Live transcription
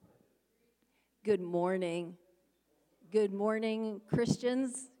Good morning. Good morning,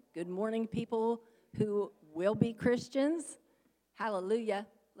 Christians. Good morning, people who will be Christians. Hallelujah.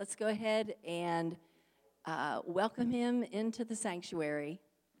 Let's go ahead and welcome him into the sanctuary.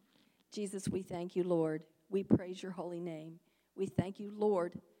 Jesus, we thank you, Lord. We praise your holy name. We thank you,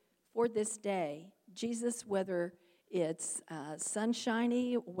 Lord, for this day. Jesus, whether it's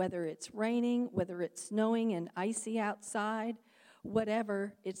sunshiny, whether it's raining, whether it's snowing and icy outside,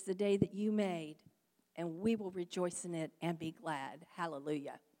 whatever, it's the day that you made, and we will rejoice in it and be glad.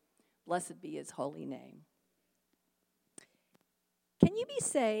 Hallelujah. Blessed be his holy name. Can you be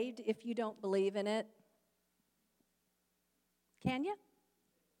saved if you don't believe in it? Can you?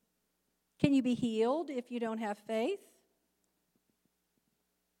 Can you be healed if you don't have faith?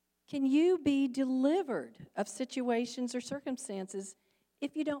 Can you be delivered of situations or circumstances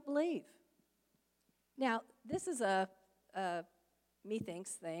if you don't believe? Now, this is a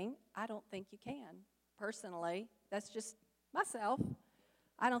methinks thing. I don't think you can, personally. That's just myself.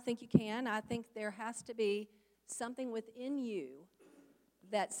 I don't think you can. I think there has to be something within you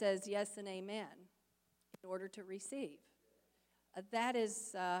that says yes and amen in order to receive. That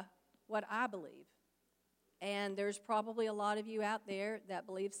is what I believe. And there's probably a lot of you out there that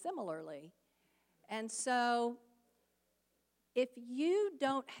believe similarly. And so, if you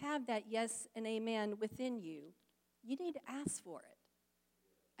don't have that yes and amen within you, you need to ask for it.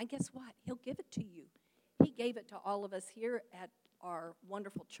 And guess what? He'll give it to you. He gave it to all of us here at our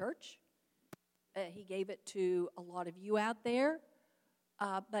wonderful church. He gave it to a lot of you out there.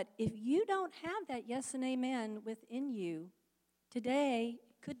 But if you don't have that yes and amen within you, today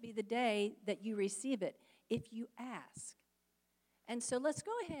could be the day that you receive it if you ask. And so let's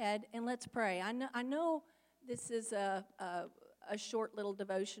go ahead and let's pray. I know this is a short little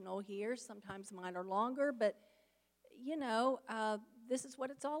devotional here. Sometimes mine are longer, but this is what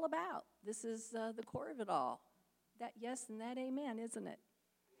it's all about. This is the core of it all. That yes and that amen, isn't it?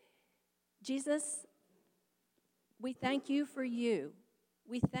 Jesus, we thank you for you.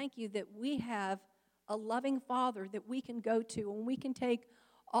 We thank you that we have a loving Father that we can go to and we can take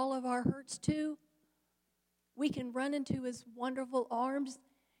all of our hurts to. We can run into his wonderful arms.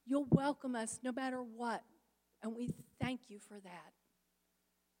 You'll welcome us no matter what. And we thank you for that.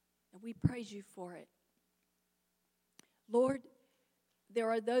 And we praise you for it. Lord, there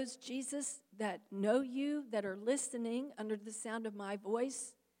are those, Jesus, that know you, that are listening under the sound of my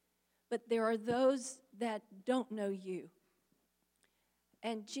voice. But there are those that don't know you.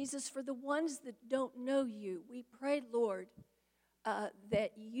 And Jesus, for the ones that don't know you, we pray, Lord,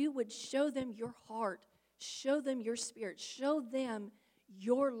 that you would show them your heart, show them your spirit, show them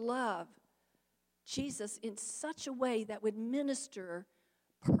your love, Jesus, in such a way that would minister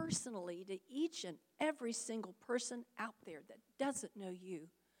personally to each and every single person out there that doesn't know you,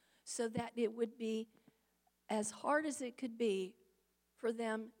 so that it would be as hard as it could be for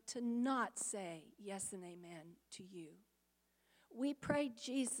them to not say yes and amen to you. We pray,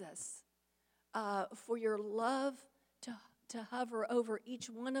 Jesus, for your love to hover over each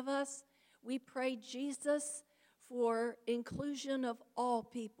one of us. We pray, Jesus, for inclusion of all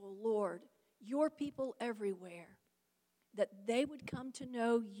people, Lord, your people everywhere, that they would come to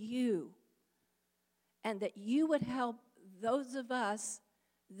know you and that you would help those of us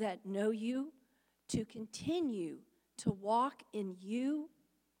that know you to continue to walk in you,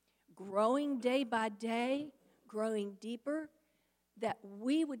 growing day by day, growing deeper, that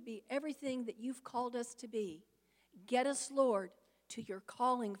we would be everything that you've called us to be. Get us, Lord, to your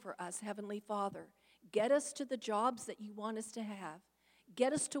calling for us, Heavenly Father. Get us to the jobs that you want us to have.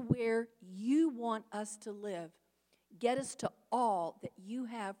 Get us to where you want us to live. Get us to all that you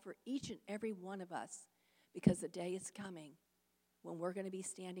have for each and every one of us, because the day is coming when we're going to be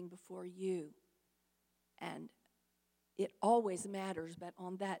standing before you. And it always matters, but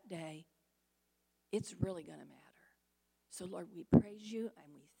on that day, it's really going to matter. So, Lord, we praise you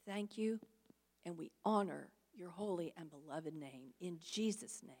and we thank you and we honor your holy and beloved name. In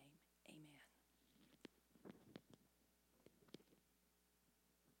Jesus' name, amen.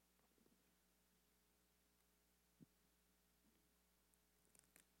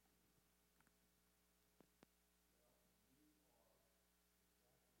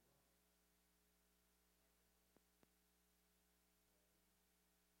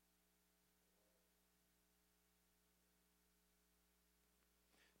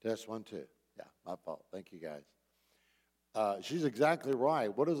 Test 1, 2. Yeah, my fault. Thank you, guys. She's exactly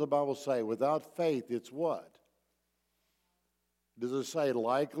right. What does the Bible say? Without faith, it's what? Does it say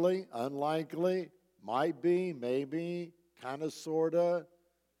likely, unlikely, might be, maybe, kind of, sort of,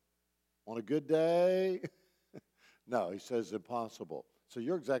 on a good day? No, he says impossible. So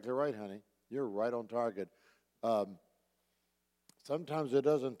you're exactly right, honey. You're right on target. Sometimes it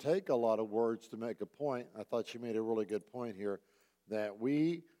doesn't take a lot of words to make a point. I thought she made a really good point here, that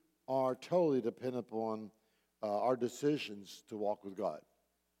we are totally dependent upon our decisions to walk with God.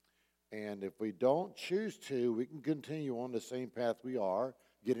 And if we don't choose to, we can continue on the same path we are,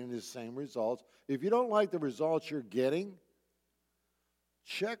 getting the same results. If you don't like the results you're getting,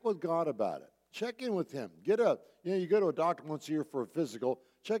 check with God about it. Check in with Him. You go to a doctor once a year for a physical.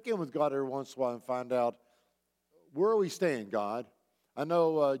 Check in with God every once in a while and find out, where are we staying, God? I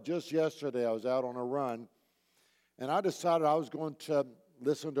know just yesterday I was out on a run, and I decided I was going to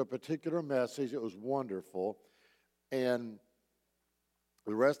listen to a particular message. It was wonderful. And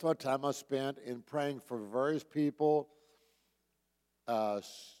the rest of my time I spent in praying for various people,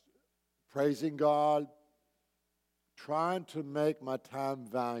 praising God, trying to make my time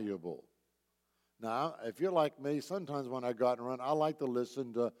valuable. Now, if you're like me, sometimes when I go out and run, I like to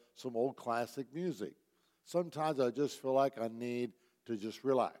listen to some old classic music. Sometimes I just feel like I need to just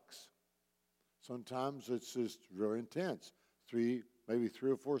relax. Sometimes it's just really intense. Maybe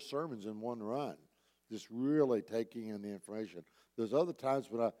 3 or 4 sermons in one run, just really taking in the information. There's other times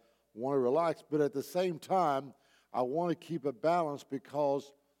when I want to relax, but at the same time, I want to keep it balanced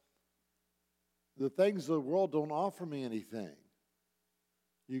because the things of the world don't offer me anything.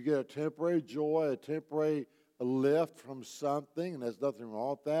 You get a temporary joy, a temporary lift from something, and there's nothing wrong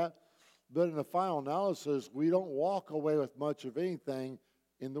with that. But in the final analysis, we don't walk away with much of anything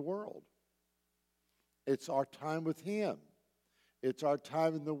in the world. It's our time with Him. It's our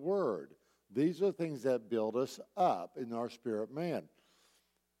time in the Word. These are the things that build us up in our spirit man.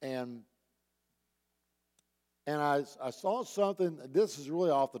 And I saw something, this is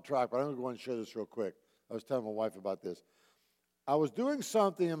really off the track, but I'm going to go and share this real quick. I was telling my wife about this. I was doing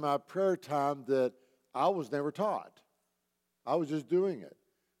something in my prayer time that I was never taught. I was just doing it.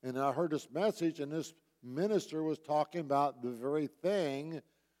 And I heard this message, and this minister was talking about the very thing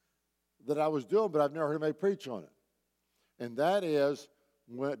that I was doing, but I've never heard anybody preach on it. And that is,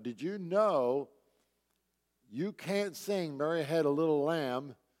 did you know you can't sing Mary Had a Little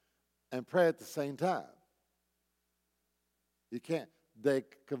Lamb and pray at the same time? You can't. They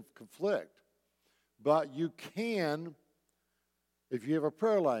conflict. But you can, if you have a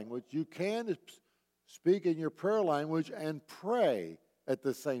prayer language, you can speak in your prayer language and pray at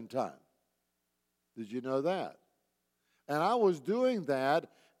the same time. Did you know that? And I was doing that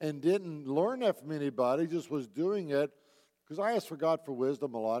and didn't learn that from anybody, just was doing it because I asked for God for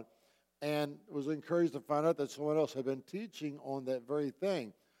wisdom a lot and was encouraged to find out that someone else had been teaching on that very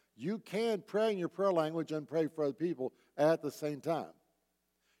thing. You can pray in your prayer language and pray for other people at the same time.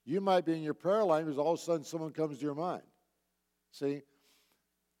 You might be in your prayer language, all of a sudden someone comes to your mind. See,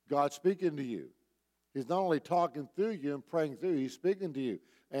 God's speaking to you. He's not only talking through you and praying through you, He's speaking to you.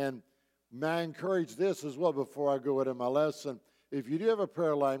 And may I encourage this as well before I go into my lesson. If you do have a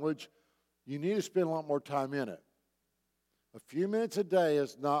prayer language, you need to spend a lot more time in it. A few minutes a day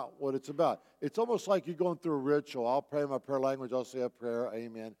is not what it's about. It's almost like you're going through a ritual. I'll pray in my prayer language. I'll say a prayer.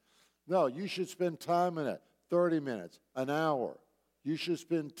 Amen. No, you should spend time in it. 30 minutes, an hour. You should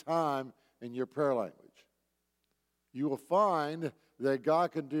spend time in your prayer language. You will find that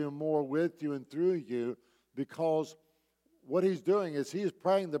God can do more with you and through you because what He's doing is He's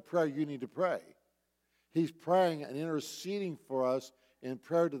praying the prayer you need to pray. He's praying and interceding for us in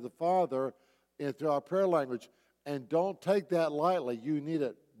prayer to the Father and through our prayer language. And don't take that lightly. You need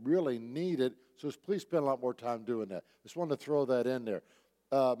it, really need it. So please spend a lot more time doing that. Just wanted to throw that in there.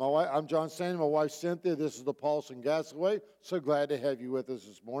 I'm John Sandy, my wife Cynthia. This is the Paulson Gasaway. So glad to have you with us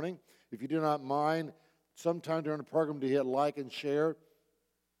this morning. If you do not mind, sometime during the program to hit like and share,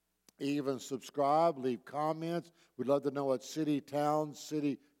 even subscribe, leave comments. We'd love to know what city, town,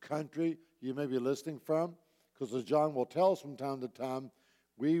 city, country you may be listening from. Because as John will tell us from time to time,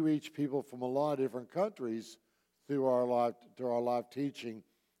 we reach people from a lot of different countries through our live teaching.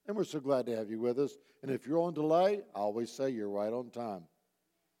 And we're so glad to have you with us. And if you're on delay, I always say you're right on time.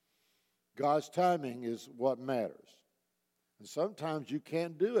 God's timing is what matters. And sometimes you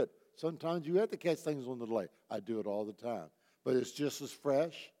can't do it. Sometimes you have to catch things on the delay. I do it all the time. But it's just as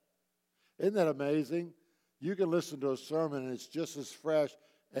fresh. Isn't that amazing? You can listen to a sermon and it's just as fresh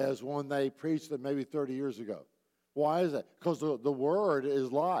as one they preached that maybe 30 years ago. Why is that? Because the Word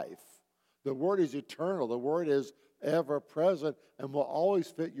is life. The Word is eternal. The Word is ever present and will always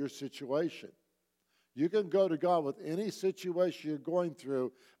fit your situation. You can go to God with any situation you're going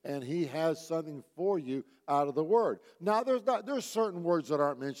through, and He has something for you out of the Word. Now, there's certain words that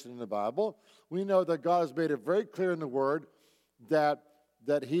aren't mentioned in the Bible. We know that God has made it very clear in the Word that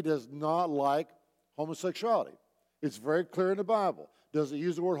He does not like homosexuality. It's very clear in the Bible. Does it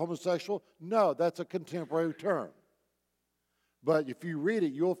use the word homosexual? No, that's a contemporary term. But if you read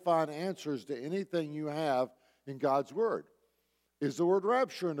it, you'll find answers to anything you have in God's Word. Is the word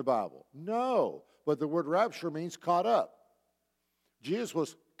rapture in the Bible? No, but the word rapture means caught up. Jesus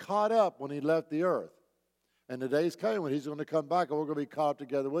was caught up when he left the earth. And the day's coming when he's going to come back and we're going to be caught up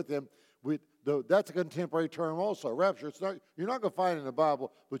together with him. That's a contemporary term also. Rapture, you're not going to find it in the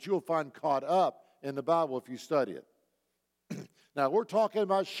Bible, but you'll find caught up in the Bible if you study it. Now, we're talking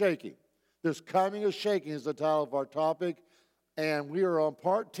about shaking. This coming of shaking is the title of our topic, and we are on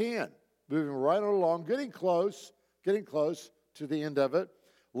part 10, moving right along, getting close to the end of it.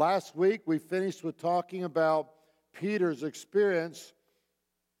 Last week, we finished with talking about Peter's experience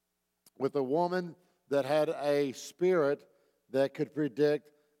with a woman that had a spirit that could predict,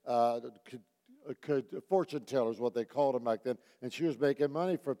 could fortune tellers, what they called them back then, and she was making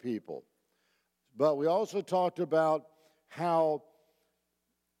money for people. But we also talked about how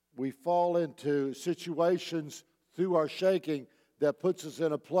we fall into situations through our shaking that puts us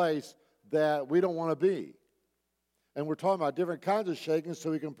in a place that we don't want to be. And we're talking about different kinds of shaking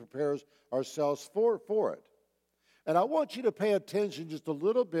so we can prepare ourselves for it. And I want you to pay attention just a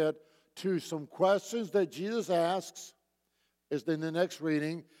little bit to some questions that Jesus asks is in the next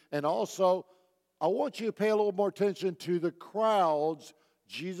reading. And also, I want you to pay a little more attention to the crowds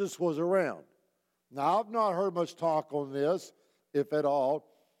Jesus was around. Now, I've not heard much talk on this, if at all,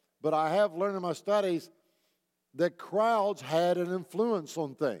 but I have learned in my studies that crowds had an influence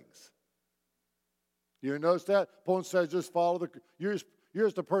on things. You notice that? Paul says just follow you're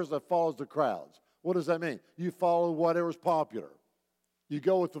just the person that follows the crowds. What does that mean? You follow whatever's popular. You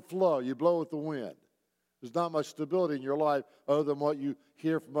go with the flow. You blow with the wind. There's not much stability in your life other than what you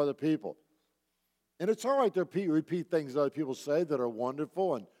hear from other people. And it's all right to repeat things other people say that are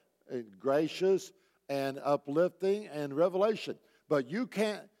wonderful and gracious and uplifting and revelation. But you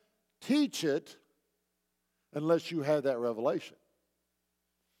can't teach it unless you have that revelation.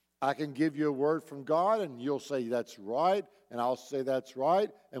 I can give you a word from God and you'll say that's right, and I'll say that's right,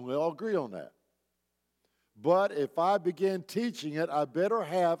 and we'll all agree on that. But if I begin teaching it, I better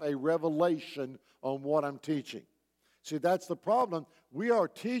have a revelation on what I'm teaching. See, that's the problem. We are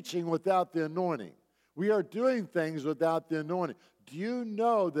teaching without the anointing. We are doing things without the anointing. Do you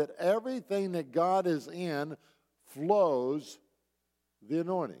know that everything that God is in flows the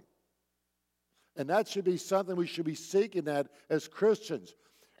anointing? And that should be something we should be seeking at as Christians.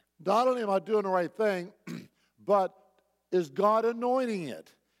 Not only am I doing the right thing, but is God anointing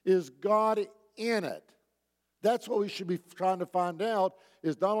it? Is God in it? That's what we should be trying to find out,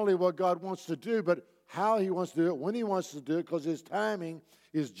 is not only what God wants to do, but how he wants to do it, when he wants to do it, because his timing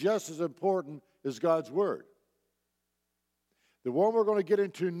is just as important as God's word. The one we're going to get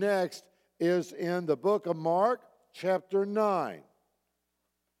into next is in the book of Mark, chapter 9.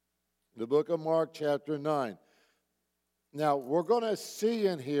 The book of Mark, chapter 9. Now, we're going to see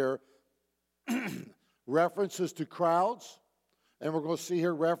in here references to crowds, and we're going to see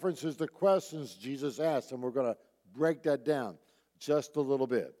here references to questions Jesus asked, and we're going to break that down just a little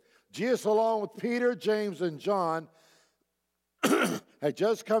bit. Jesus, along with Peter, James, and John, had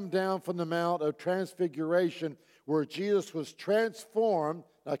just come down from the Mount of Transfiguration, where Jesus was transformed.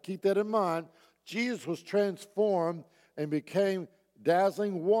 Now, keep that in mind. Jesus was transformed and became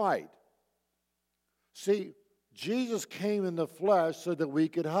dazzling white. See, Jesus came in the flesh so that we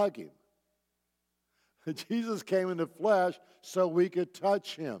could hug him. Jesus came in the flesh so we could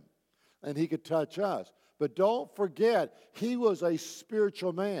touch him and he could touch us. But don't forget, he was a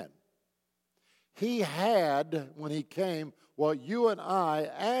spiritual man. He had, when he came, what you and I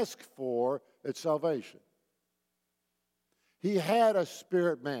ask for at salvation. He had a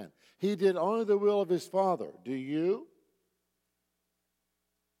spirit man. He did only the will of his Father. Do you?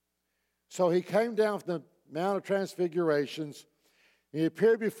 So he came down from the Mount of Transfigurations. He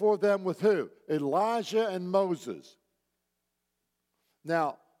appeared before them with who? Elijah and Moses.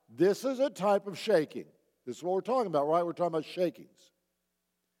 Now, this is a type of shaking. This is what we're talking about, right? We're talking about shakings.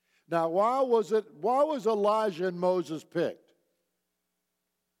 Now, why was Elijah and Moses picked?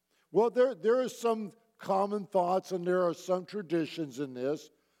 Well, there are some common thoughts and there are some traditions in this.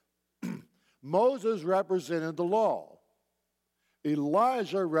 Moses represented the law.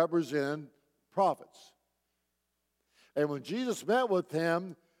 Elijah represented prophets. And when Jesus met with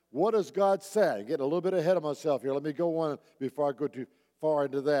him, what does God say? I'm getting a little bit ahead of myself here. Let me go on before I go too far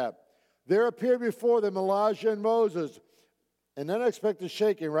into that. There appeared before them Elijah and Moses. An unexpected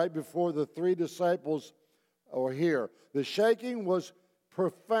shaking right before the three disciples are here. The shaking was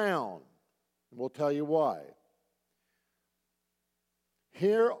profound. And we'll tell you why.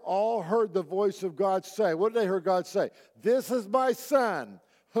 here all heard the voice of God say. What did they hear God say? This is my son,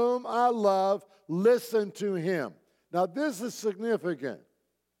 whom I love. Listen to him. Now, this is significant.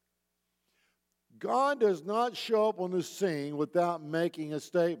 God does not show up on the scene without making a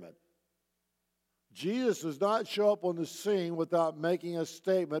statement. Jesus does not show up on the scene without making a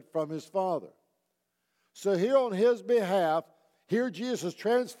statement from his Father. So here on his behalf, here Jesus is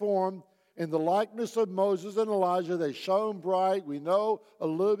transformed in the likeness of Moses and Elijah. They shone bright. We know a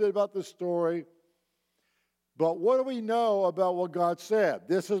little bit about the story. But what do we know about what God said?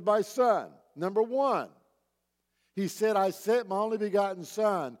 This is my son. Number one, he said, I sent my only begotten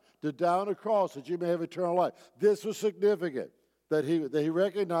son to die on the cross that you may have eternal life. This was significant, that he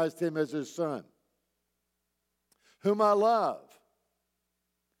recognized him as his son. Whom I love,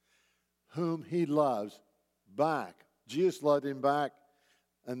 whom he loves back. Jesus loved him back,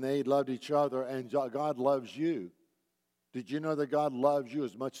 and they loved each other, and God loves you. Did you know that God loves you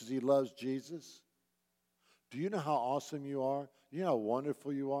as much as he loves Jesus? Do you know how awesome you are? Do you know how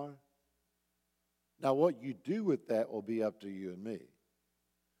wonderful you are? Now, what you do with that will be up to you and me.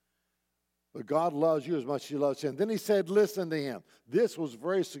 But God loves you as much as he loves him. Then he said, listen to him. This was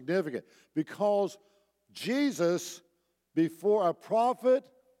very significant because Jesus, before a prophet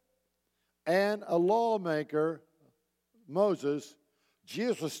and a lawmaker, Moses,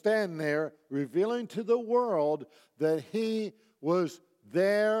 Jesus was standing there revealing to the world that he was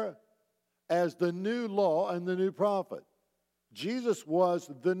there as the new law and the new prophet. Jesus was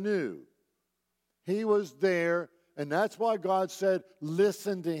the new. He was there, and that's why God said,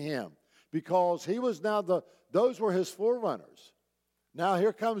 listen to him. Because he was now those were his forerunners. Now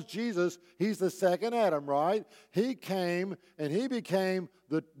here comes Jesus. He's the second Adam, right? He came and he became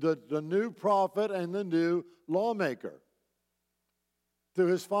the new prophet and the new lawmaker through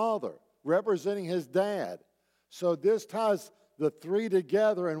his father, representing his dad. So this ties the three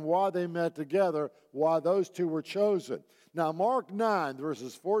together and why they met together, why those two were chosen. Now Mark 9,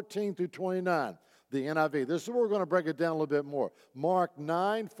 verses 14 through 29. The NIV. This is where we're going to break it down a little bit more. Mark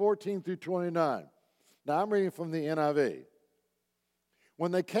 9, 14 through 29. Now, I'm reading from the NIV.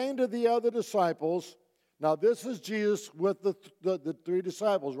 When they came to the other disciples, now this is Jesus with the three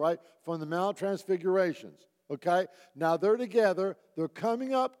disciples, right? From the Mount Transfigurations, okay? Now they're together. They're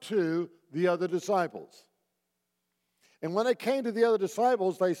coming up to the other disciples. And when they came to the other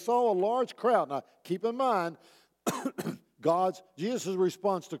disciples, they saw a large crowd. Now, keep in mind, Jesus'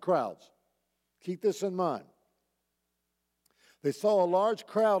 response to crowds. Keep this in mind. They saw a large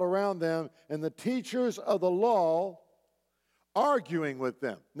crowd around them and the teachers of the law arguing with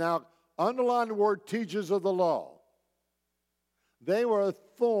them. Now, underline the word teachers of the law. They were a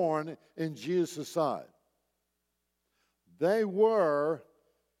thorn in Jesus' side. They were,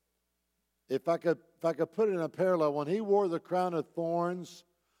 if I could put it in a parallel, when he wore the crown of thorns,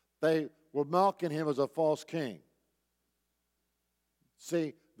 they were mocking him as a false king.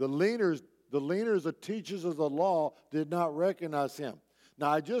 See, the leaders, the teachers of the law, did not recognize him.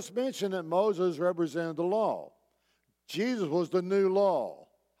 Now, I just mentioned that Moses represented the law. Jesus was the new law.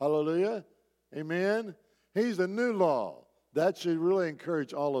 Hallelujah. Amen. He's the new law. That should really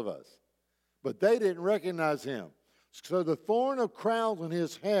encourage all of us. But they didn't recognize him. So the thorn of crowns on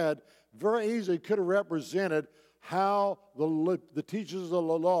his head very easily could have represented how the teachers of the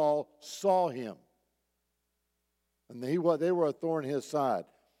law saw him. And they were a thorn in his side.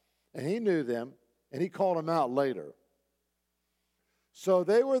 And he knew them, and he called them out later. So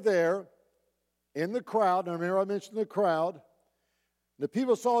they were there in the crowd. Now remember I mentioned the crowd. The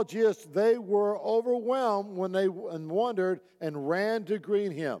people saw Jesus. They were overwhelmed when they wondered and ran to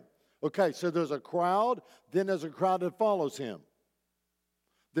greet him. Okay, so there's a crowd, then there's a crowd that follows him.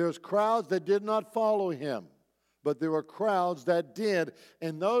 There's crowds that did not follow him, but there were crowds that did.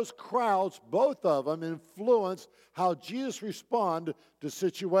 And those crowds, both of them, influenced how Jesus responded to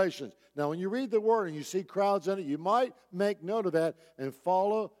situations. Now, when you read the word and you see crowds in it, you might make note of that and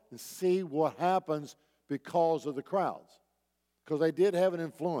follow and see what happens because of the crowds. Because they did have an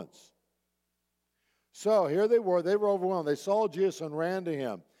influence. So here they were overwhelmed. They saw Jesus and ran to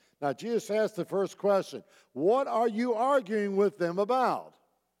him. Now, Jesus asked the first question, what are you arguing with them about?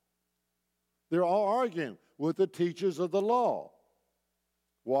 They're all arguing with the teachers of the law.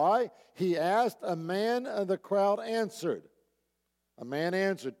 Why? He asked, a man, and the crowd answered. A man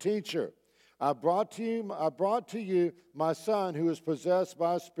answered, Teacher, I brought to you my son who is possessed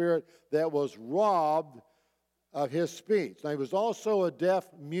by a spirit that was robbed of his speech. Now, he was also a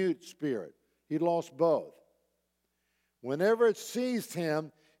deaf-mute spirit. He lost both. Whenever it seized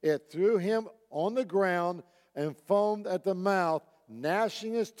him, it threw him on the ground and foamed at the mouth,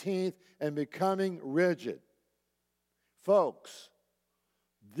 gnashing his teeth and becoming rigid. Folks,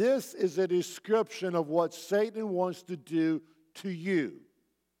 This is a description of what Satan wants to do to you.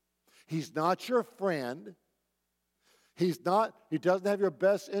 He's not your friend. He doesn't have your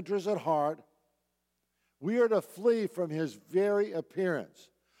best interest at heart. We are to flee from his very appearance.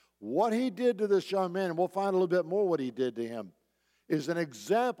 What he did to this young man, and we'll find a little bit more what he did to him, is an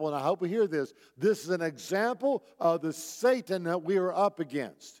example, and I hope we hear this. This is an example of the Satan that we are up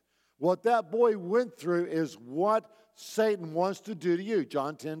against. What that boy went through is what Satan wants to do to you.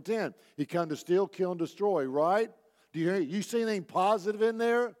 John 10:10. He come to steal, kill, and destroy, right? Do you see anything positive in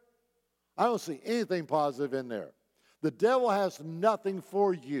there? I don't see anything positive in there. The devil has nothing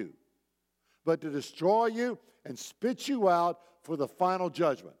for you but to destroy you and spit you out for the final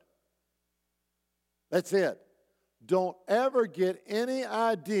judgment. That's it. Don't ever get any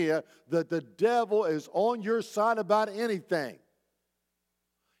idea that the devil is on your side about anything.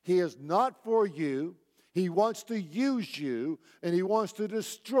 He is not for you. He wants to use you, and he wants to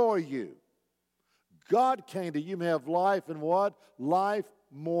destroy you. God came that you may have life, and what? Life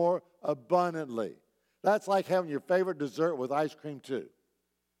more abundantly. That's like having your favorite dessert with ice cream too.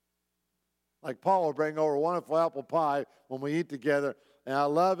 Like Paul will bring over a wonderful apple pie when we eat together, and I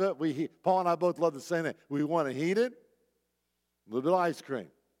love it. Paul and I both love the same thing. We want to heat it, a little bit of ice cream.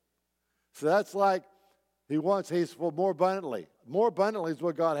 So that's like he's for more abundantly. More abundantly is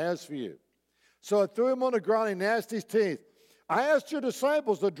what God has for you. So I threw him on the ground, he gnashed his teeth. I asked your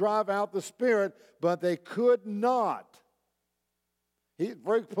disciples to drive out the spirit, but they could not.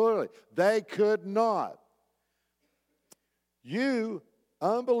 Very clearly, they could not. You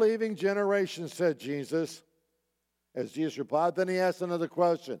unbelieving generation, said Jesus. As Jesus replied, then he asked another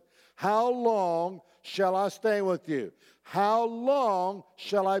question. How long shall I stay with you? How long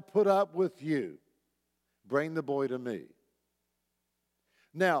shall I put up with you? Bring the boy to me.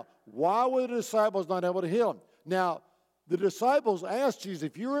 Now, why were the disciples not able to heal him? Now, the disciples asked Jesus,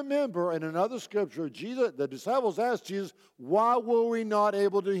 if you remember in another scripture, the disciples asked Jesus, why were we not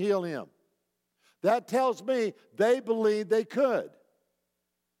able to heal him? That tells me they believed they could.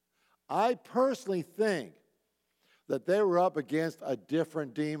 I personally think that they were up against a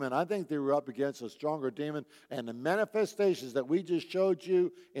different demon. I think they were up against a stronger demon, and the manifestations that we just showed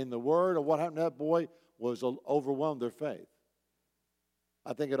you in the Word of what happened to that boy was overwhelmed their faith.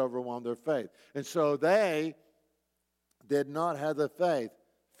 I think it overwhelmed their faith. And so they did not have the faith.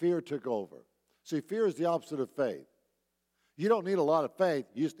 Fear took over. See, fear is the opposite of faith. You don't need a lot of faith.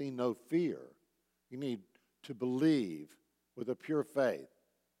 You just need no fear. You need to believe with a pure faith.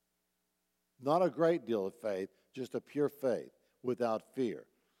 Not a great deal of faith, just a pure faith without fear.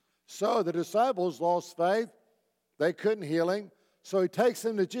 So the disciples lost faith. They couldn't heal him. So he takes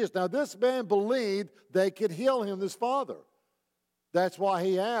him to Jesus. Now this man believed they could heal him, this father. That's why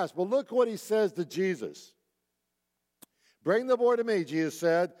he asked. Well, look what he says to Jesus. Bring the boy to me, Jesus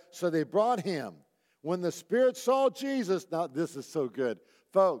said. So they brought him. When the spirit saw Jesus, now this is so good.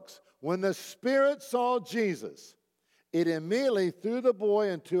 Folks, when the spirit saw Jesus, it immediately threw the boy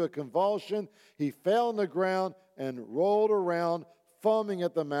into a convulsion. He fell on the ground and rolled around, foaming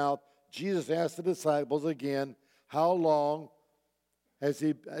at the mouth. Jesus asked the disciples again, how long has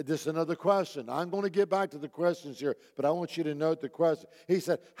he, this is another question. I'm going to get back to the questions here, but I want you to note the question. He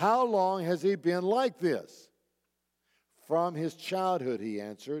said, how long has he been like this? From his childhood, he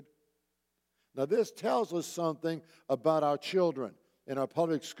answered. Now this tells us something about our children in our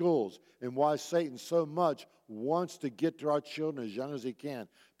public schools and why Satan so much wants to get to our children as young as he can,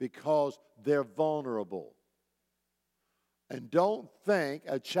 because they're vulnerable. And don't think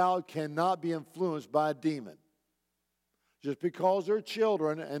a child cannot be influenced by a demon. Just because they're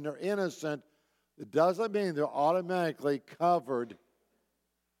children and they're innocent, it doesn't mean they're automatically covered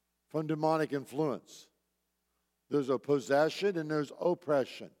from demonic influence. There's a possession and there's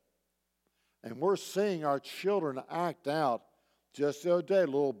oppression. And we're seeing our children act out. Just the other day, a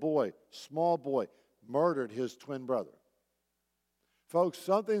little boy, small boy, murdered his twin brother. Folks,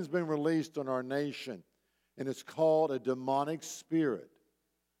 something's been released on our nation, and it's called a demonic spirit.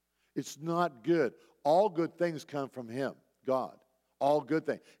 It's not good. All good things come from him, God. All good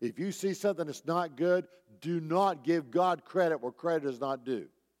things. If you see something that's not good, do not give God credit where credit is not due.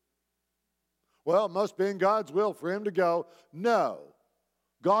 Well, it must be in God's will for him to go. No.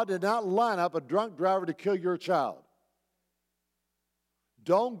 God did not line up a drunk driver to kill your child.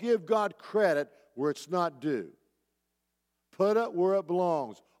 Don't give God credit where it's not due. Put it where it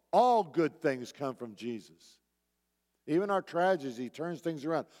belongs. All good things come from Jesus. Even our tragedies, he turns things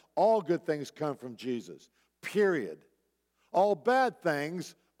around. All good things come from Jesus. Period. All bad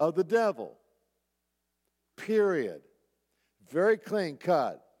things of the devil. Period. Very clean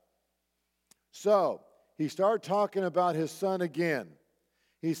cut. So, he started talking about his son again.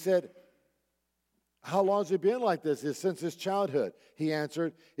 He said, how long has it been like this? It's since his childhood. He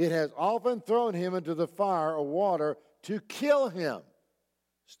answered, it has often thrown him into the fire or water to kill him.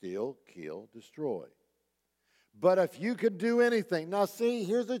 Steal, kill, destroy. But if you could do anything. Now see,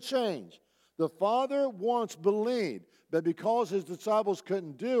 here's the change. The Father once believed, but because his disciples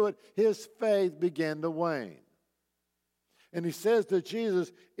couldn't do it, his faith began to wane. And he says to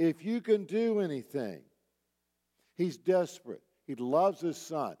Jesus, if you can do anything. He's desperate. He loves his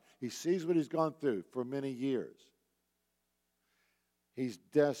son. He sees what he's gone through for many years. He's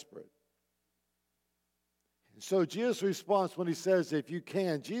desperate. And so Jesus' response when he says, if you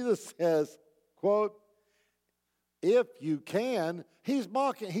can, Jesus says, quote, if you can, he's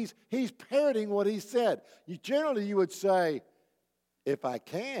mocking, he's parroting what he said. Generally, you would say, if I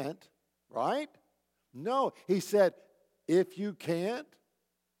can't, right? No, he said, if you can't.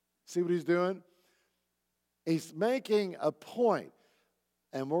 See what he's doing? He's making a point.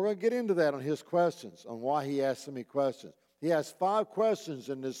 And we're going to get into that on his questions, on why he asked so many questions. He has 5 questions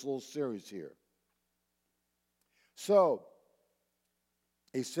in this little series here. So,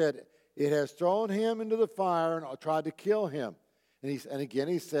 he said, it has thrown him into the fire and tried to kill him. And again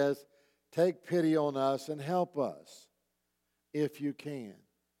he says, take pity on us and help us, if you can.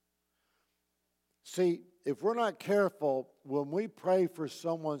 See, if we're not careful, when we pray for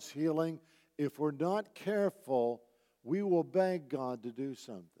someone's healing, if we're not careful, we will beg God to do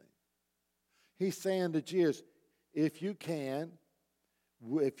something. He's saying to Jesus, if you can,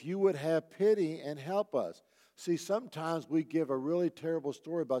 if you would have pity and help us. See, sometimes we give a really terrible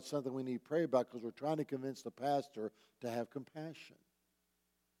story about something we need to pray about because we're trying to convince the pastor to have compassion.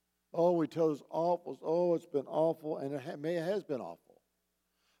 Oh, we tell this awful, oh, it's been awful, and it has been awful.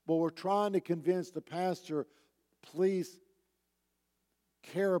 But we're trying to convince the pastor, please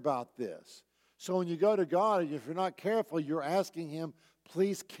care about this. So when you go to God, if you're not careful, you're asking him,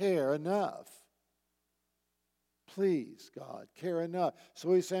 please care enough. Please, God, care enough.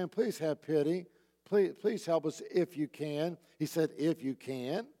 So he's saying, please have pity. Please help us if you can. He said, if you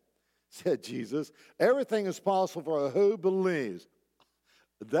can, said Jesus. Everything is possible for who believes.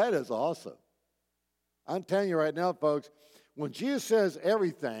 That is awesome. I'm telling you right now, folks, when Jesus says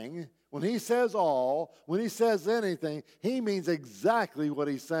everything, when he says all, when he says anything, he means exactly what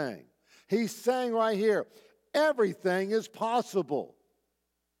he's saying. He's saying right here, everything is possible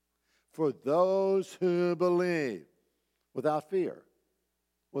for those who believe without fear,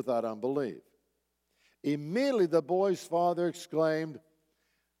 without unbelief. Immediately the boy's father exclaimed,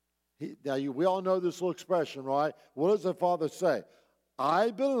 we all know this little expression, right? What does the father say?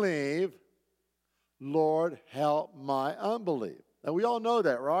 I believe, Lord, help my unbelief. Now we all know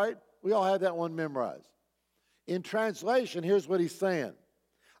that, right? We all have that one memorized. In translation, here's what he's saying.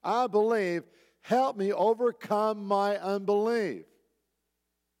 I believe, help me overcome my unbelief.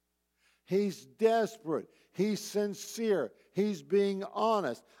 He's desperate. He's sincere. He's being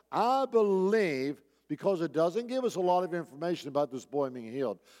honest. I believe, because it doesn't give us a lot of information about this boy being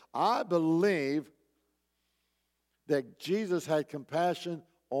healed, I believe that Jesus had compassion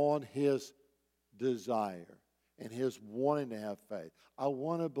on his desire and his wanting to have faith. I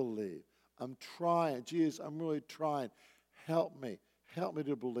want to believe. I'm trying. Jesus, I'm really trying. Help me. Help me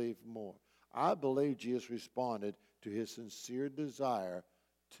to believe more. I believe Jesus responded to his sincere desire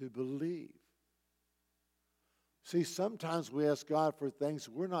to believe. See, sometimes we ask God for things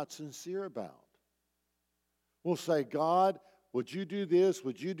we're not sincere about. We'll say, God, would you do this?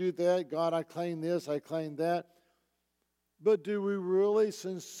 Would you do that? God, I claim this, I claim that. But do we really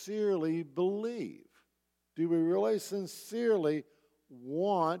sincerely believe? Do we really sincerely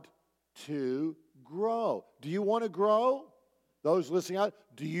want to grow? Do you want to grow? Those listening out,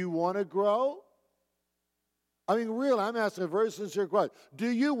 do you want to grow? I mean, really, I'm asking a very sincere question.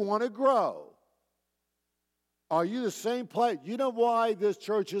 Do you want to grow? Are you the same place? You know why this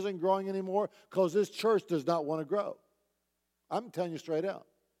church isn't growing anymore? Because this church does not want to grow. I'm telling you straight out.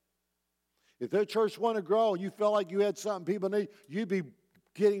 If their church want to grow and you felt like you had something people need, you'd be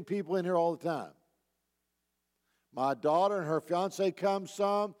getting people in here all the time. My daughter and her fiance come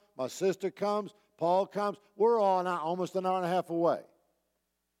some. My sister comes. Paul comes. We're all now almost an hour and a half away.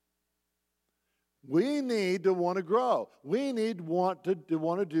 We need to want to grow. We need to want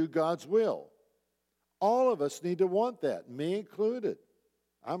to do God's will. All of us need to want that, me included.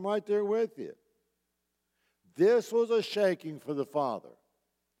 I'm right there with you. This was a shaking for the father.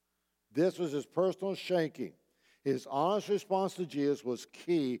 This was his personal shaking. His honest response to Jesus was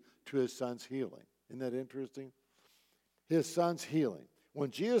key to his son's healing. Isn't that interesting? His son's healing.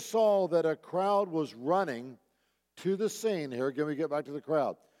 When Jesus saw that a crowd was running to the scene, here again we get back to the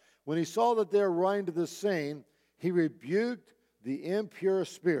crowd. When he saw that they were running to the scene, he rebuked the impure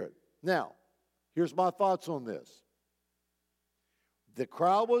spirit. Now, here's my thoughts on this. The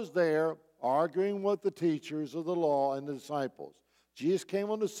crowd was there arguing with the teachers of the law and the disciples. Jesus came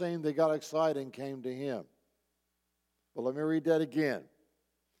on the scene. They got excited and came to him. But let me read that again.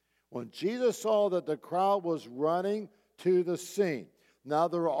 When Jesus saw that the crowd was running to the scene. Now,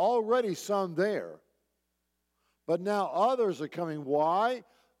 there were already some there. But now others are coming. Why?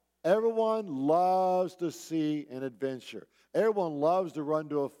 Everyone loves to see an adventure. Everyone loves to run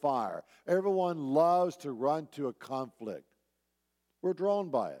to a fire. Everyone loves to run to a conflict. We're drawn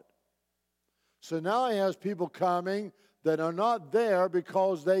by it. So now he has people coming that are not there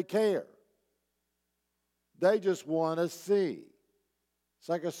because they care. They just want to see. It's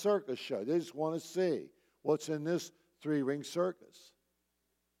like a circus show. They just want to see what's in this three-ring circus.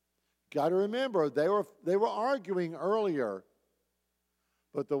 Got to remember, they were arguing earlier,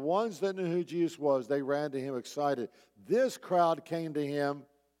 but the ones that knew who Jesus was, they ran to him excited. This crowd came to him,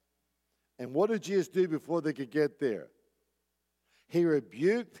 and what did Jesus do before they could get there? He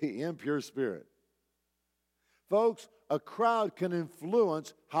rebuked the impure spirit. Folks, a crowd can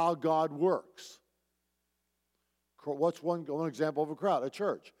influence how God works. What's one example of a crowd? A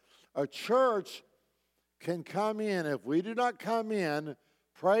church. A church can come in. If we do not come in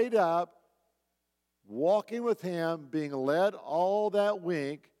prayed up, walking with him, being led all that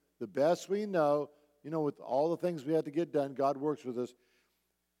week, the best we know, with all the things we had to get done, God works with us.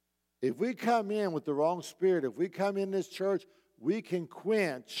 If we come in with the wrong spirit, if we come in this church, we can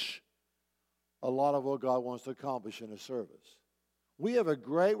quench a lot of what God wants to accomplish in a service. We have a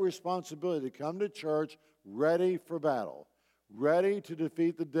great responsibility to come to church ready for battle, ready to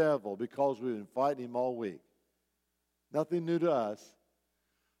defeat the devil because we've been fighting him all week. Nothing new to us.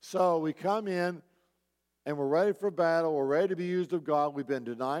 So we come in and we're ready for battle. We're ready to be used of God. We've been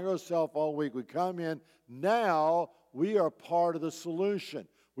denying ourselves all week. We come in. Now we are part of the solution.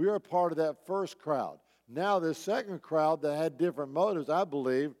 We are part of that first crowd. Now this second crowd that had different motives, I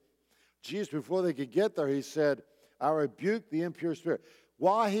believe, Jesus, before they could get there, he said, I rebuke the impure spirit.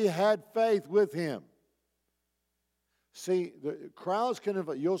 While he had faith with him. See, the crowds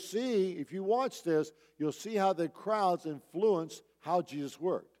you'll see, if you watch this, you'll see how the crowds influence how Jesus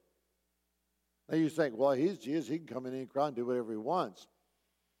worked. Now you think, well, he's Jesus. He can come in any crowd and do whatever he wants.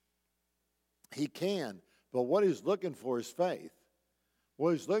 He can. But what he's looking for is faith.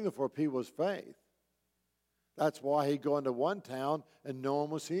 What he's looking for, people, is faith. That's why he'd go into one town and no one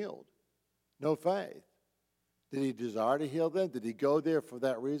was healed. No faith. Did he desire to heal them? Did he go there for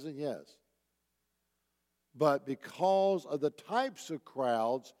that reason? Yes. But because of the types of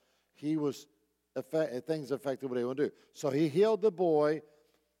crowds, things affected what he would do. So he healed the boy.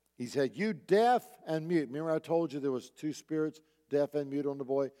 He said, you deaf and mute. Remember I told you there was two spirits, deaf and mute on the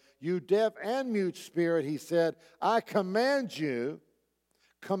boy? You deaf and mute spirit, he said, I command you,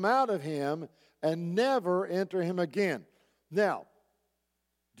 come out of him and never enter him again. Now,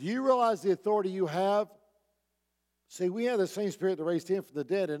 do you realize the authority you have? See, we have the same spirit that raised him from the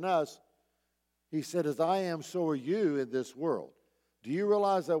dead in us. He said, as I am, so are you in this world. Do you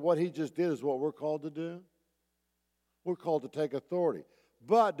realize that what he just did is what we're called to do? We're called to take authority.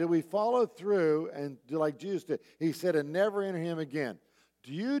 But do we follow through and do like Jesus did? He said, and never enter him again.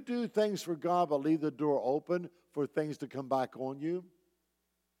 Do you do things for God but leave the door open for things to come back on you?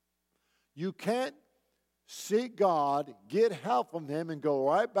 You can't seek God, get help from him, and go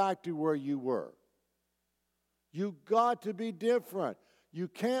right back to where you were. You've got to be different. You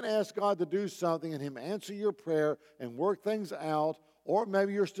can't ask God to do something and him answer your prayer and work things out, or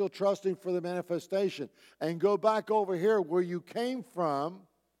maybe you're still trusting for the manifestation, and go back over here where you came from,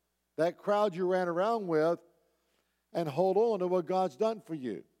 that crowd you ran around with, and hold on to what God's done for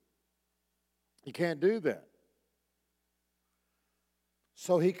you. You can't do that.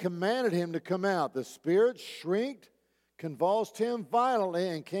 So he commanded him to come out. The spirit shrieked, convulsed him violently,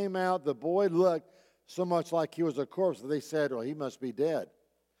 and came out. The boy looked so much like he was a corpse that they said, well, he must be dead.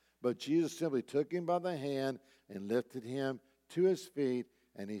 But Jesus simply took him by the hand and lifted him to his feet,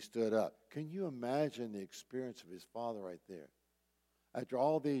 and he stood up. Can you imagine the experience of his father right there? After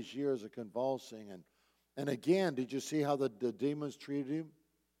all these years of convulsing, and again, did you see how the demons treated him?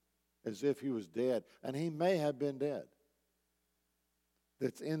 As if he was dead. And he may have been dead.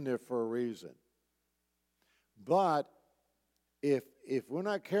 That's in there for a reason. But if we're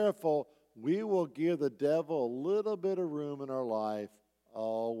not careful, we will give the devil a little bit of room in our life.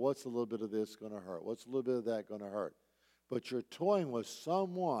 Oh, what's a little bit of this going to hurt? What's a little bit of that going to hurt? But you're toying with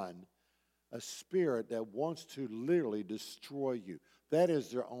someone, a spirit that wants to literally destroy you. That is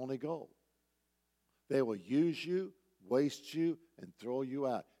their only goal. They will use you, waste you, and throw you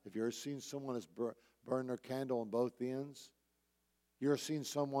out. Have you ever seen someone that's burned their candle on both ends? You ever seen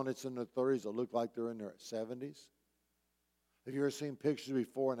someone that's in their 30s that look like they're in their 70s? Have you ever seen pictures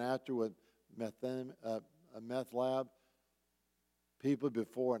before and after with a meth lab? People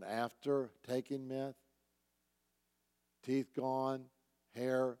before and after taking meth? Teeth gone,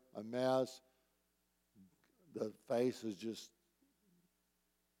 hair a mess. The face is just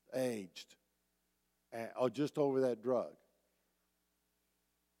aged. Or just over that drug.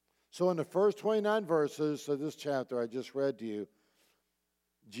 So in the first 29 verses of this chapter I just read to you,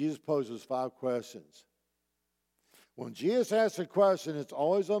 Jesus poses 5 questions. When Jesus asks a question, it's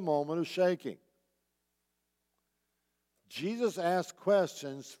always a moment of shaking. Jesus asks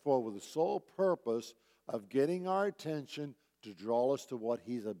questions for the sole purpose of getting our attention to draw us to what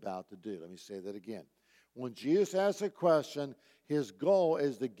he's about to do. Let me say that again. When Jesus asks a question, his goal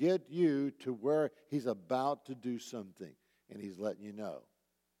is to get you to where he's about to do something, and he's letting you know.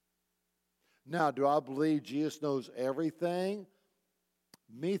 Now, do I believe Jesus knows everything?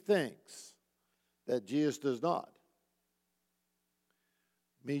 Methinks that Jesus does not.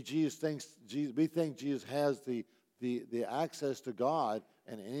 We think Jesus has the access to God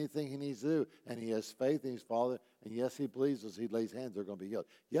and anything he needs to do, and he has faith in his Father, and yes, he believes as he lays hands, they're going to be healed.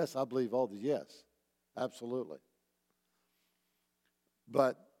 Yes, I believe all this. Yes, absolutely.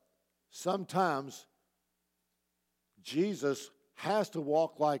 But sometimes Jesus has to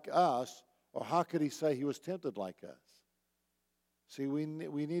walk like us, or how could he say he was tempted like us? See, we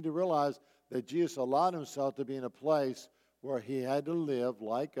need to realize that Jesus allowed himself to be in a place where he had to live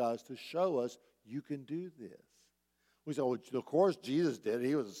like us to show us you can do this. We say, well, of course Jesus did.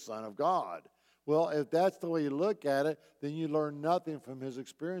 He was the Son of God. Well, if that's the way you look at it, then you learn nothing from his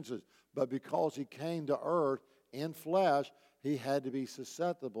experiences. But because he came to earth in flesh, he had to be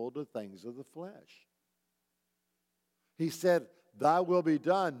susceptible to things of the flesh. He said, thy will be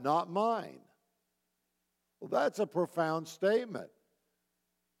done, not mine. Well, that's a profound statement.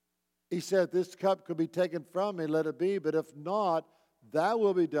 He said, this cup could be taken from me, let it be, but if not, thy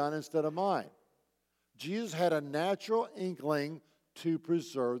will be done instead of mine. Jesus had a natural inkling to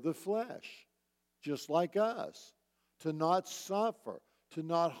preserve the flesh, just like us, to not suffer, to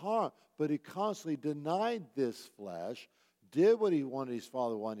not harm. But he constantly denied this flesh, did what he wanted his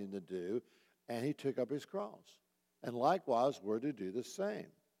Father wanted him to do, and he took up his cross. And likewise, we're to do the same.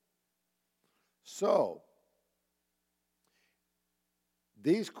 So,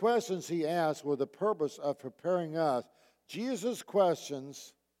 these questions he asked were the purpose of preparing us. Jesus'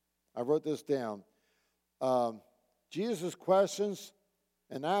 questions, I wrote this down. Jesus' questions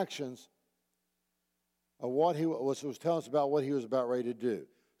and actions are what he was telling us about what he was about ready to do.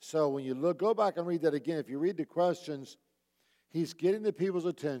 So when you go back and read that again, if you read the questions, he's getting the people's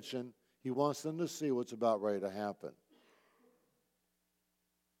attention. He wants them to see what's about ready to happen.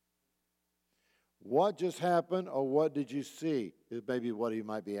 What just happened, or what did you see, is maybe what he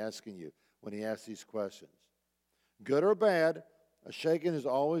might be asking you when he asks these questions. Good or bad, a shaking is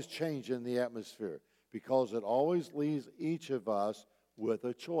always changing the atmosphere because it always leaves each of us with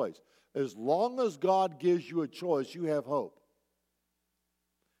a choice. As long as God gives you a choice, you have hope.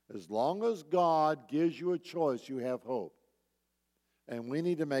 As long as God gives you a choice, you have hope. And we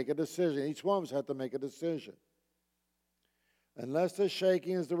need to make a decision. Each one of us has to make a decision. Unless the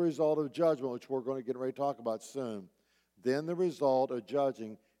shaking is the result of judgment, which we're going to get ready to talk about soon, then the result of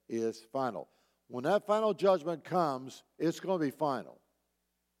judging is final. When that final judgment comes, it's going to be final.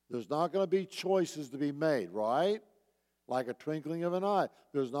 There's not going to be choices to be made, right? Like a twinkling of an eye.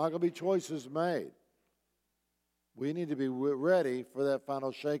 There's not going to be choices made. We need to be ready for that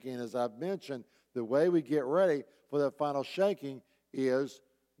final shaking. As I've mentioned, the way we get ready for that final shaking is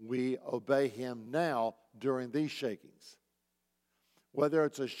we obey him now during these shakings. Whether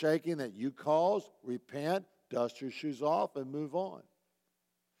it's a shaking that you cause, repent, dust your shoes off, and move on.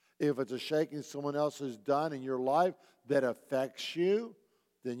 If it's a shaking someone else has done in your life that affects you,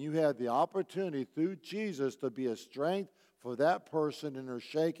 then you have the opportunity through Jesus to be a strength for that person in their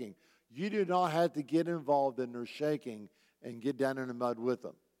shaking. You do not have to get involved in their shaking and get down in the mud with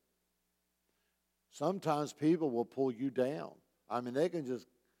them. Sometimes people will pull you down. I mean, they can just,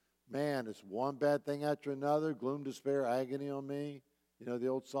 man, it's one bad thing after another, gloom, despair, agony on me. You know the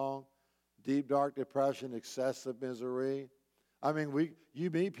old song? Deep, dark depression, excessive misery. I mean, you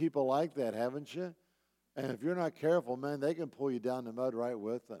meet people like that, haven't you? And if you're not careful, man, they can pull you down the mud right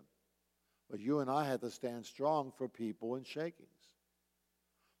with them. But you and I have to stand strong for people in shakings.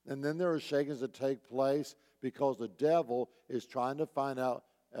 And then there are shakings that take place because the devil is trying to find out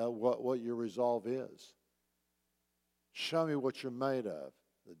what your resolve is. Show me what you're made of,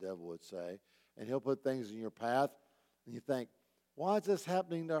 the devil would say. And he'll put things in your path, and you think, why is this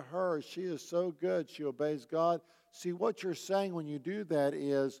happening to her? She is so good. She obeys God. See, what you're saying when you do that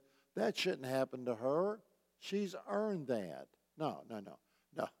is that shouldn't happen to her. She's earned that. No.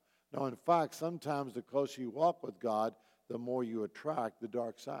 No, in fact, sometimes the closer you walk with God, the more you attract the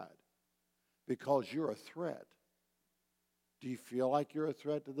dark side because you're a threat. Do you feel like you're a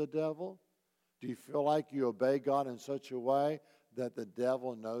threat to the devil? Do you feel like you obey God in such a way that the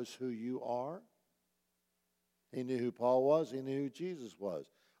devil knows who you are? He knew who Paul was. He knew who Jesus was.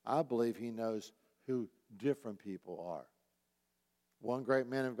 I believe he knows who different people are. One great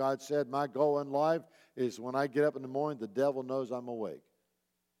man of God said, my goal in life is when I get up in the morning, the devil knows I'm awake.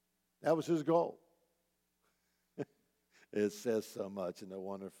 That was his goal. It says so much, isn't it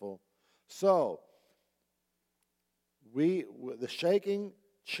wonderful? So, the shaking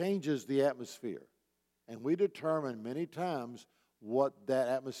changes the atmosphere. And we determine many times what that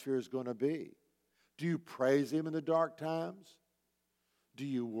atmosphere is going to be. Do you praise him in the dark times? Do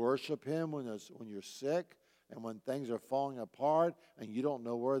you worship him when you're sick and when things are falling apart and you don't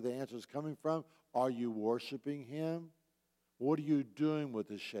know where the answer is coming from? Are you worshiping him? What are you doing with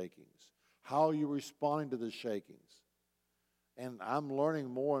the shakings? How are you responding to the shakings? And I'm learning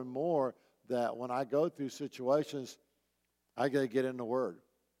more and more that when I go through situations, I got to get in the Word.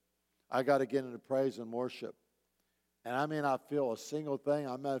 I got to get into praise and worship. And I may not feel a single thing.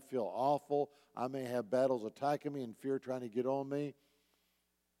 I may feel awful. I may have battles attacking me and fear trying to get on me.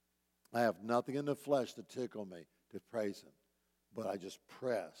 I have nothing in the flesh to tickle me to praise him. But I just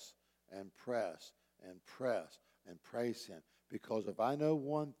press and press and press and praise him. Because if I know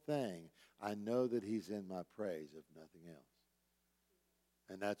one thing, I know that he's in my praise, if nothing else.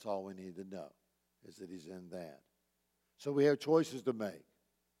 And that's all we need to know, is that he's in that. So we have choices to make.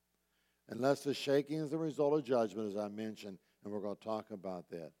 Unless the shaking is the result of judgment, as I mentioned, and we're going to talk about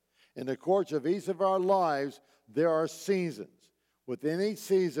that. In the course of each of our lives, there are seasons. Within each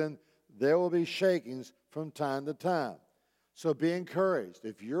season, there will be shakings from time to time. So be encouraged.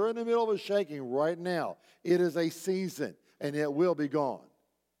 If you're in the middle of a shaking right now, it is a season, and it will be gone.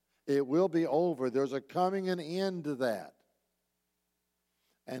 It will be over. There's a coming and end to that.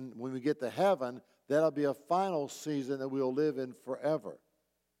 And when we get to heaven, that'll be a final season that we'll live in forever.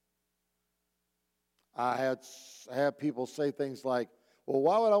 I have people say things like, well,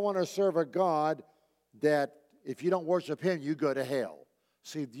 why would I want to serve a God that if you don't worship him, you go to hell?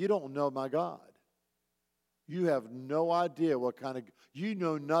 See, you don't know my God. You have no idea you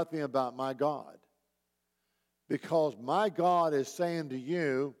know nothing about my God. Because my God is saying to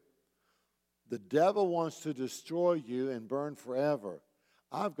you, the devil wants to destroy you and burn forever.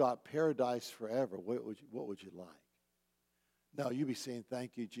 I've got paradise forever. What would you like? No, you'd be saying,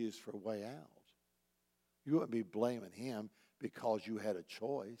 thank you, Jesus, for a way out. You wouldn't be blaming him because you had a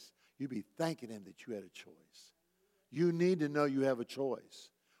choice. You'd be thanking him that you had a choice. You need to know you have a choice.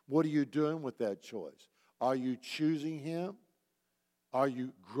 What are you doing with that choice? Are you choosing him? Are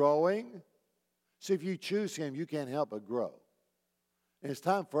you growing? See, if you choose him, you can't help but grow. And it's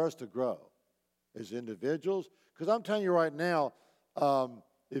time for us to grow as individuals. Because I'm telling you right now,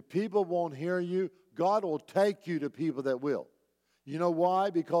 if people won't hear you, God will take you to people that will. You know why?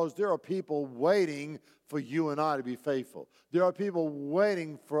 Because there are people waiting for you and I to be faithful. There are people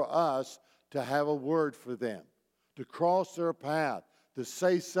waiting for us to have a word for them, to cross their path, to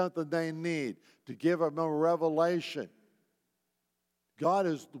say something they need, to give them a revelation.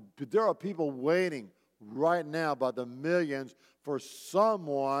 There are people waiting right now by the millions for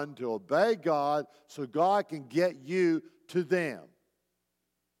someone to obey God so God can get you to them.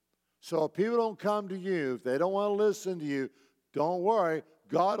 So if people don't come to you, if they don't want to listen to you, don't worry.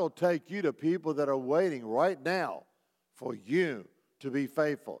 God will take you to people that are waiting right now for you to be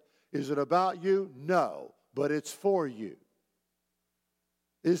faithful. Is it about you? No, but it's for you.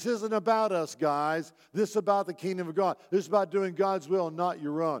 This isn't about us, guys. This is about the kingdom of God. This is about doing God's will, not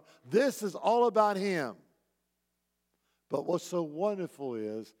your own. This is all about him. But what's so wonderful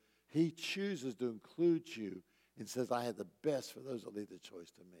is he chooses to include you and says, I have the best for those that leave the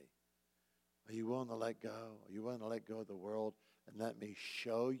choice to me. Are you willing to let go? Are you willing to let go of the world and let me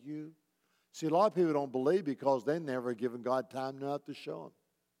show you? See, a lot of people don't believe because they've never given God time enough to show them.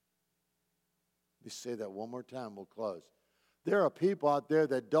 Let me say that one more time, we'll close. There are people out there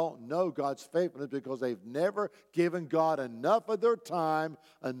that don't know God's faithfulness because they've never given God enough of their time,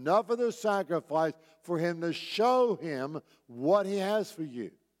 enough of their sacrifice for him to show him what he has for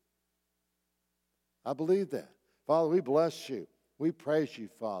you. I believe that. Father, we bless you. We praise you,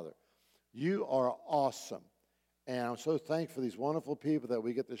 Father. You are awesome. And I'm so thankful for these wonderful people that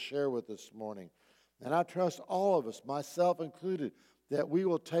we get to share with this morning. And I trust all of us, myself included, that we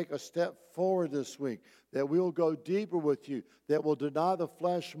will take a step forward this week, that we will go deeper with you, that we'll deny the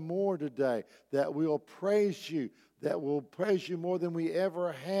flesh more today, that we will praise you, that we'll praise you more than we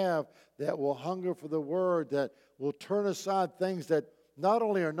ever have, that we'll hunger for the word, that we'll turn aside things that not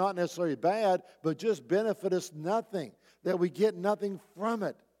only are not necessarily bad, but just benefit us nothing, that we get nothing from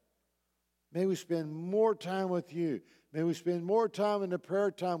it. May we spend more time with you. May we spend more time in the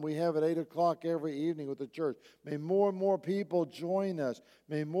prayer time we have at 8 o'clock every evening with the church. May more and more people join us.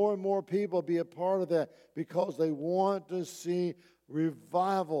 May more and more people be a part of that because they want to see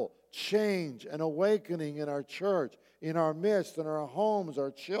revival, change, and awakening in our church, in our midst, in our homes,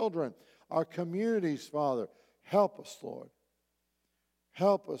 our children, our communities, Father. Help us, Lord.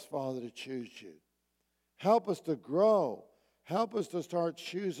 Help us, Father, to choose you. Help us to grow. Help us to start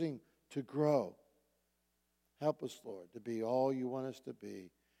choosing to grow. Help us, Lord, to be all you want us to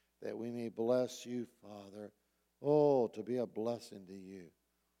be, that we may bless you, Father. Oh, to be a blessing to you.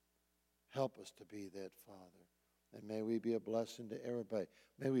 Help us to be that, Father. And may we be a blessing to everybody.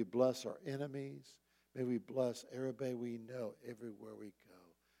 May we bless our enemies. May we bless everybody we know everywhere we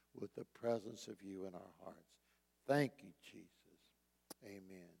go with the presence of you in our hearts. Thank you, Jesus.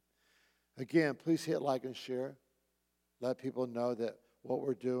 Amen. Again, please hit like and share. Let people know that what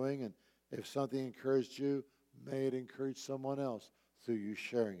we're doing, and if something encouraged you, may it encourage someone else through you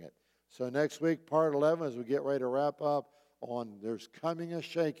sharing it. So next week, part 11, as we get ready to wrap up on There's Coming a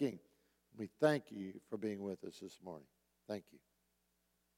Shaking. We thank you for being with us this morning. Thank you.